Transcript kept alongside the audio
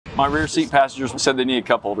My rear seat passengers said they need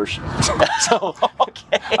cup holders. So,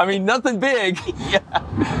 Okay. I mean, nothing big. Yeah.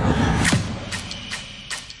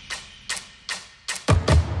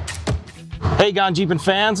 Hey Gone-Gpn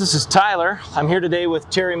fans, this is Tyler. I'm here today with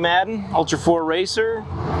Terry Madden, Ultra 4 racer,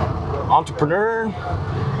 entrepreneur,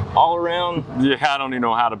 all around. Yeah, I don't even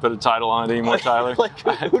know how to put a title on it anymore, Tyler. Like,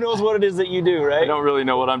 who knows what it is that you do, right? I don't really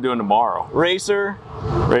know what I'm doing tomorrow. Racer.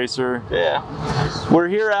 Yeah. We're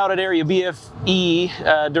here out at Area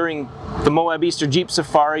BFE during the Moab Easter Jeep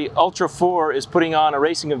Safari. Ultra 4 is putting on a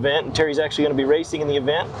racing event, and Terry's actually going to be racing in the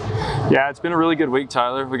event. Yeah, it's been a really good week,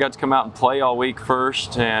 Tyler. We got to come out and play all week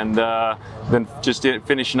first, and then just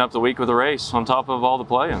finishing up the week with a race on top of all the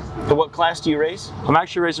playing. So what class do you race? I'm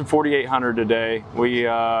actually racing 4800 today.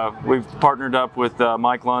 We've partnered up with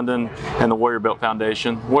Mike London and the Warrior Built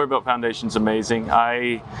Foundation. Warrior Built Foundation's amazing.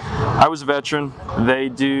 I was a veteran. They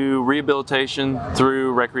do rehabilitation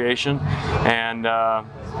through recreation, and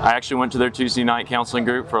I actually went to their Tuesday night counseling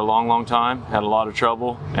group for a long time, had a lot of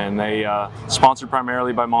trouble, and they sponsored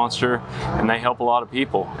primarily by Monster, and they help a lot of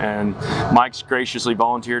people. And Mike's graciously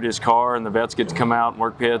volunteered his car, and the vets get to come out and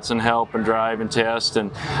work pits and help and drive and test,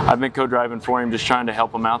 and I've been co-driving for him, just trying to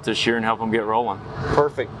help him out this year and help him get rolling.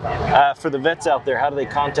 Perfect. For the vets out there, how do they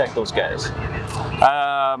contact those guys?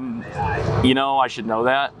 You know, I should know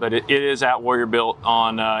that, but it is at Warrior Built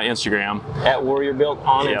on Instagram. At Warrior Built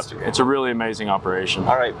on Yep. Instagram. It's a really amazing operation.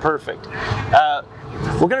 All right, perfect.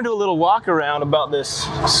 We're going to do a little walk around about this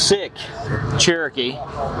sick Cherokee.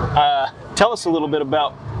 Tell us a little bit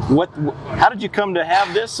about how did you come to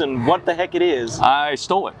have this and what the heck it is? I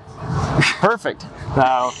stole it. Perfect.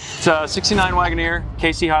 It's a 69 Wagoneer.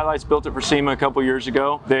 KC Hilites built it for SEMA a couple years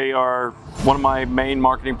ago. They are one of my main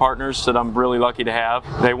marketing partners that I'm really lucky to have.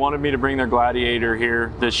 They wanted me to bring their Gladiator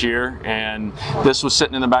here this year, and this was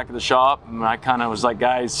sitting in the back of the shop, and I kind of was like,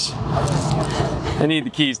 guys, I need the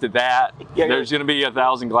keys to that. Yeah, There's going to be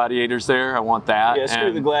 1,000 Gladiators there. I want that. Yeah,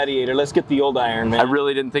 screw the Gladiator. Let's get the old Iron Man. I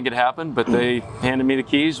really didn't think it happened, but they handed me the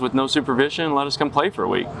keys with no supervision and let us come play for a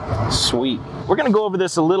week. Sweet. We're going to go over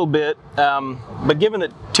this a little bit, but given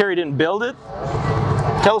that Terry didn't build it,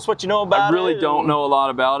 tell us what you know about it. I really don't know a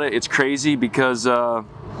lot about it. It's crazy because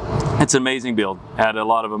it's an amazing build. Had a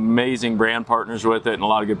lot of amazing brand partners with it and a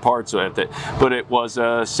lot of good parts with it. But it was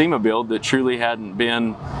a SEMA build that truly hadn't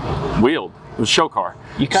been wheeled. It was show car.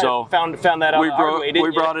 You kind of found that out the hard way, didn't you?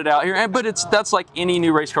 We brought it out here, but that's like any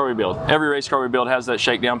new race car we build. Every race car we build has that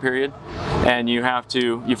shakedown period, and you find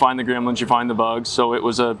the gremlins, you find the bugs. So it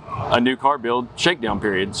was a new car build shakedown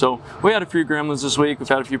period. So we had a few gremlins this week. We've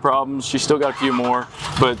had a few problems. She still got a few more,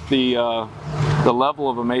 but the level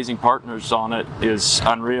of amazing partners on it is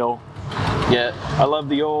unreal. Yeah, I love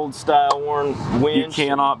the old style worn winch. You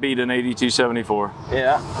cannot beat an 8274.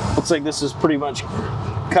 Yeah, looks like this is pretty much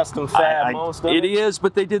custom fab most of it. It is,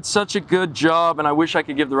 but they did such a good job, and I wish I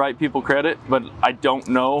could give the right people credit, but I don't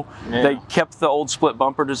know. Yeah. They kept the old split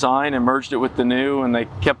bumper design and merged it with the new, and they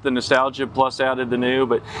kept the nostalgia plus added the new,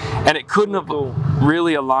 and it couldn't have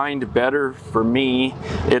really aligned better for me.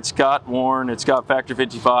 It's got Warn, it's got Factor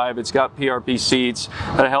 55, it's got PRP seats,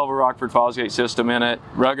 a hell of a Rockford Fosgate system in it,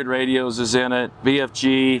 rugged radios is in it,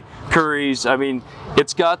 VFG, Curry's. I mean,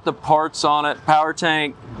 it's got the parts on it, power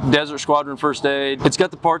tank, Desert Squadron first aid. It's got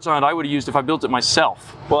the parts on it I would have used if I built it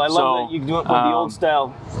myself. Well, I love that you do it with the old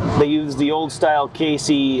style. They use the old style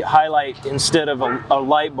KC highlight instead of a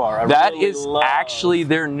light bar. That is actually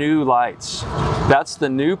their new lights. That's the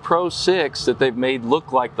new Pro 6 that they've made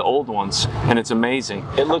look like the old ones, and it's amazing.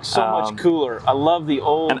 It looks so much cooler. I love the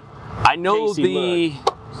old. And I know the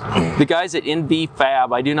guys at NV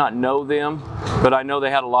Fab, I do not know them, but I know they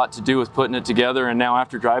had a lot to do with putting it together, and now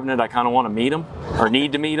after driving it, I kind of want to meet them, or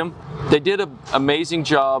need to meet them. They did an amazing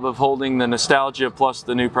job of holding the nostalgia plus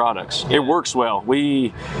the new products. It works well.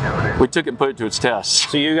 We took it and put it to its test.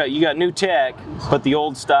 So you got new tech, but the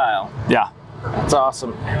old style. Yeah. That's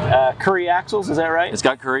awesome. Curry axles, is that right? It's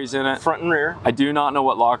got Curry's in it. Front and rear. I do not know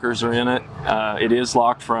what lockers are in it. It is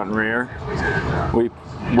locked front and rear. We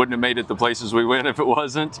wouldn't have made it the places we went if it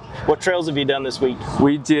wasn't. What trails have you done this week?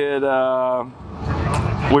 We did, I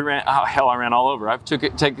ran all over. I took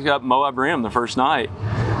up Moab Rim the first night.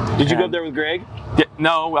 Did you go up there with Greg?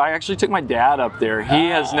 No, I actually took my dad up there. He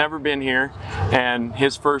has never been here, and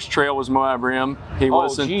his first trail was Moab Rim. He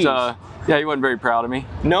wasn't, he wasn't very proud of me.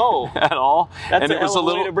 No. At all. That's a hell of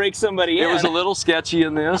a way to break somebody in. It was a little sketchy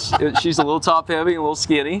in this. She's a little top heavy and a little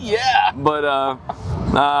skinny. Yeah. But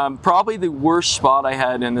probably the worst spot I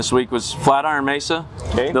had in this week was Flatiron Mesa.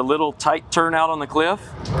 Okay. The little tight turnout on the cliff.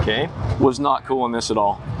 Okay. Was not cool in this at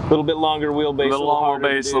all. A little bit longer wheelbase. A little long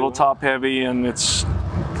wheelbase, a little top heavy, and it's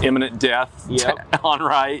imminent death on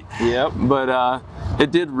right. Yep. But It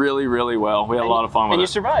did really, really well. We had a lot of fun with it. And you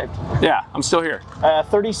survived. Yeah, I'm still here.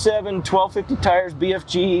 37 1250 tires,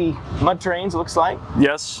 BFG mud terrains, looks like.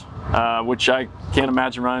 Yes, which I can't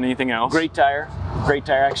imagine running anything else. Great tire. Great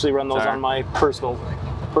tire. I actually run those on my personal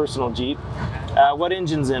Jeep. What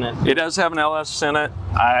engine's in it? It does have an LS in it.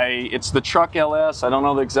 It's the truck LS. I don't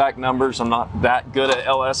know the exact numbers. I'm not that good at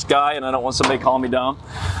LS guy, and I don't want somebody calling me dumb.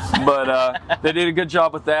 But they did a good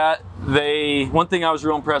job with that. One thing I was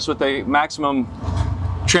real impressed with, the Maximum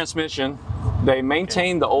transmission, they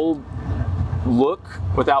maintained the old look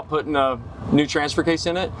without putting a new transfer case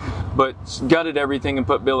in it, but gutted everything and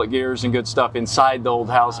put billet gears and good stuff inside the old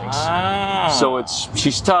housings. So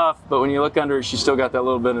she's tough, but when you look under it, she's still got that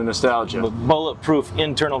little bit of nostalgia. With bulletproof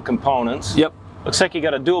internal components. Yep. Looks like you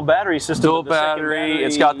got a dual battery system. Dual battery.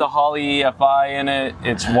 It's got the Holley EFI in it.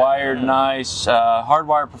 It's wired nice.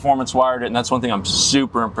 Hardwired Performance wired it, and that's one thing I'm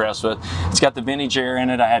super impressed with. It's got the vintage air in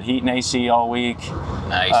it. I had heat and AC all week.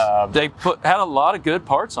 Nice. They had a lot of good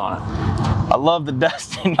parts on it. I love the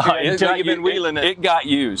dust in here until you've been wheeling it. It got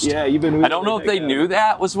used. Yeah, you've been wheeling it. I don't know if they knew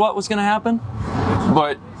that was what was going to happen,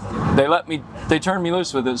 but they turned me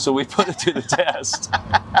loose with it, so we put it to the test.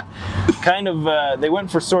 Kind of, they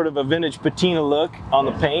went for sort of a vintage patina look on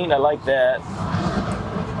the paint. I like that.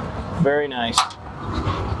 Very nice.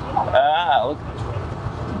 Look,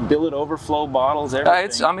 billet overflow bottles,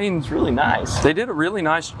 everything. It's really nice. They did a really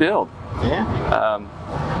nice build. Yeah.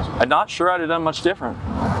 I'm not sure I'd have done much different.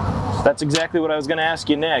 That's exactly what I was going to ask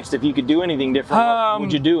you next. If you could do anything different, what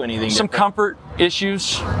would you do anything different? Some comfort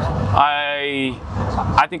issues. I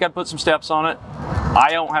think I'd put some steps on it. I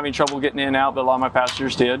don't have any trouble getting in and out, but a lot of my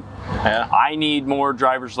passengers did. Yeah. I need more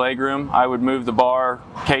driver's leg room. I would move the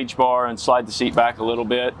cage bar, and slide the seat back a little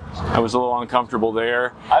bit. I was a little uncomfortable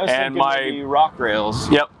there. I was thinking maybe rock rails.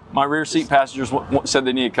 Yep. My rear seat passengers said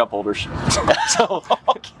they needed cup holders. So,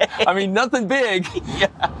 okay. I mean, nothing big. Yeah.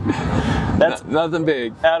 That's nothing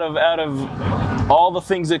big. Out of all the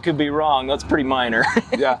things that could be wrong, that's pretty minor.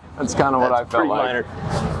 Yeah, that's kind of what I felt like. Pretty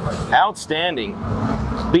minor. Outstanding.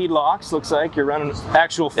 Bead locks, looks like you're running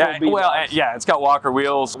actual full bead locks. Yeah, it's got Walker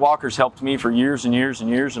wheels. Walker's helped me for years and years and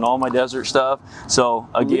years in all my desert stuff. So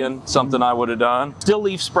again, something I would have done. Still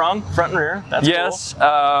leaf sprung, front and rear. That's yes,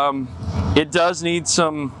 cool. It does need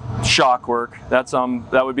some shock work. That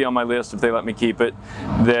would be on my list if they let me keep it.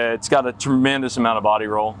 It's got a tremendous amount of body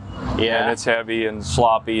roll. Yeah. And it's heavy and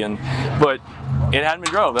sloppy, but it hadn't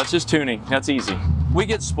been drove. That's just tuning. That's easy. We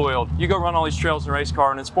get spoiled. You go run all these trails in a race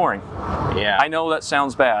car and it's boring. Yeah. I know that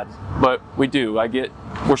sounds bad, but we do.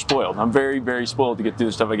 We're spoiled. I'm very, very spoiled to get through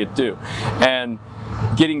the stuff I get to do. And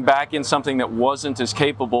getting back in something that wasn't as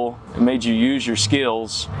capable, it made you use your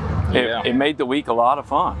skills. It made the week a lot of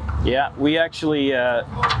fun. Yeah, we actually,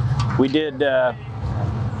 we did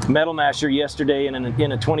Metal Masher yesterday in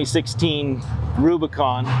a 2016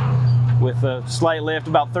 Rubicon with a slight lift,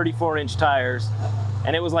 about 34-inch tires,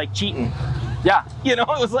 and it was like cheating. Yeah. You know,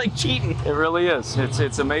 it was like cheating. It really is.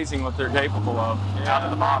 It's amazing what they're capable of out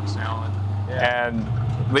of the box now. And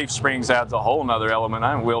leaf springs adds a whole nother element.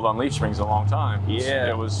 I haven't wheeled on leaf springs in a long time.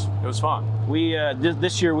 Yeah. It was fun. We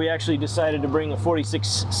this year we actually decided to bring a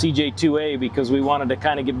 46 CJ2A because we wanted to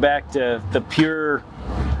kind of get back to the pure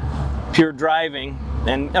driving.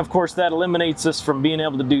 And of course that eliminates us from being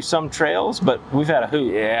able to do some trails, but we've had a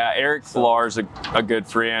hoot. Yeah, Eric Flar's a good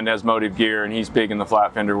friend, has Motive Gear, and he's big in the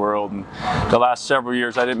flat fender world. And the last several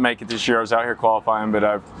years, I didn't make it this year, I was out here qualifying,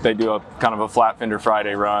 but they do a kind of a flat fender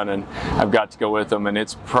Friday run, and I've got to go with them, and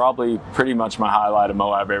it's probably pretty much my highlight of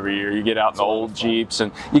Moab every year. You get out in the old Jeeps,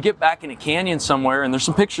 and you get back in a canyon somewhere, and there's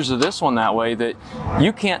some pictures of this one that way that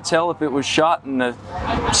you can't tell if it was shot in the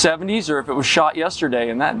 70s or if it was shot yesterday,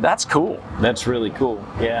 and that's cool. That's really cool.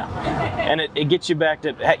 Yeah, and it gets you back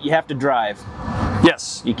to, you have to drive.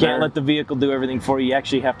 Yes. You can't let the vehicle do everything for you. You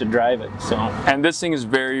actually have to drive it. So. And this thing is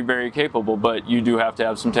very, very capable, but you do have to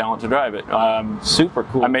have some talent to drive it. Super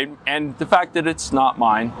cool. And the fact that it's not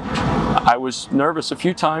mine, I was nervous a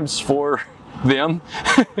few times for them.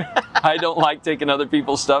 I don't like taking other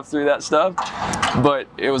people's stuff through that stuff, but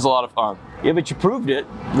it was a lot of fun. Yeah, but you proved it,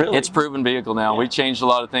 really. It's a proven vehicle now. Yeah. We changed a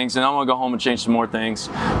lot of things, and I'm gonna go home and change some more things,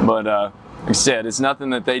 but like I said, it's nothing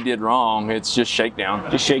that they did wrong. It's just shakedown.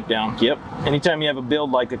 Just shakedown. Yep. Anytime you have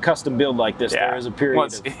a custom build like this, there is a period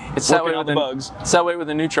of it's that way with the bugs. It's that way with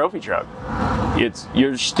a new trophy truck.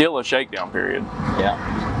 You're still a shakedown period.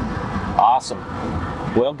 Yeah. Awesome.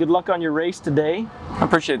 Well, good luck on your race today. I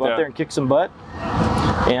appreciate that. Go out there and kick some butt.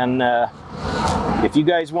 And if you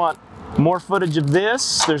guys want more footage of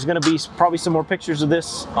this, there's going to be probably some more pictures of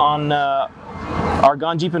this on our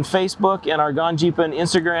Gone-Gpn Facebook and our Gone-Gpn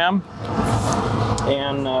Instagram.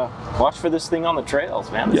 And watch for this thing on the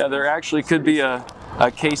trails, man. Yeah, there actually could be a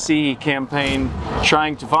KC campaign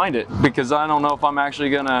trying to find it, because I don't know if I'm actually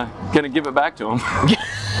gonna give it back to them.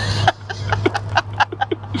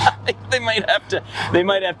 They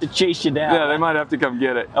might have to chase you down. Yeah, they might have to come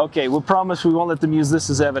get it. Okay, we'll promise we won't let them use this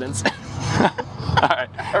as evidence. All right.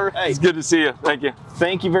 All right. It's good to see you. Thank you.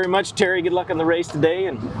 Thank you very much, Terry. Good luck on the race today,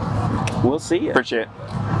 and we'll see you. Appreciate it.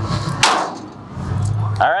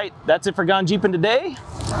 All right, that's it for Gone-Gpn today.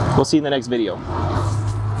 We'll see you in the next video.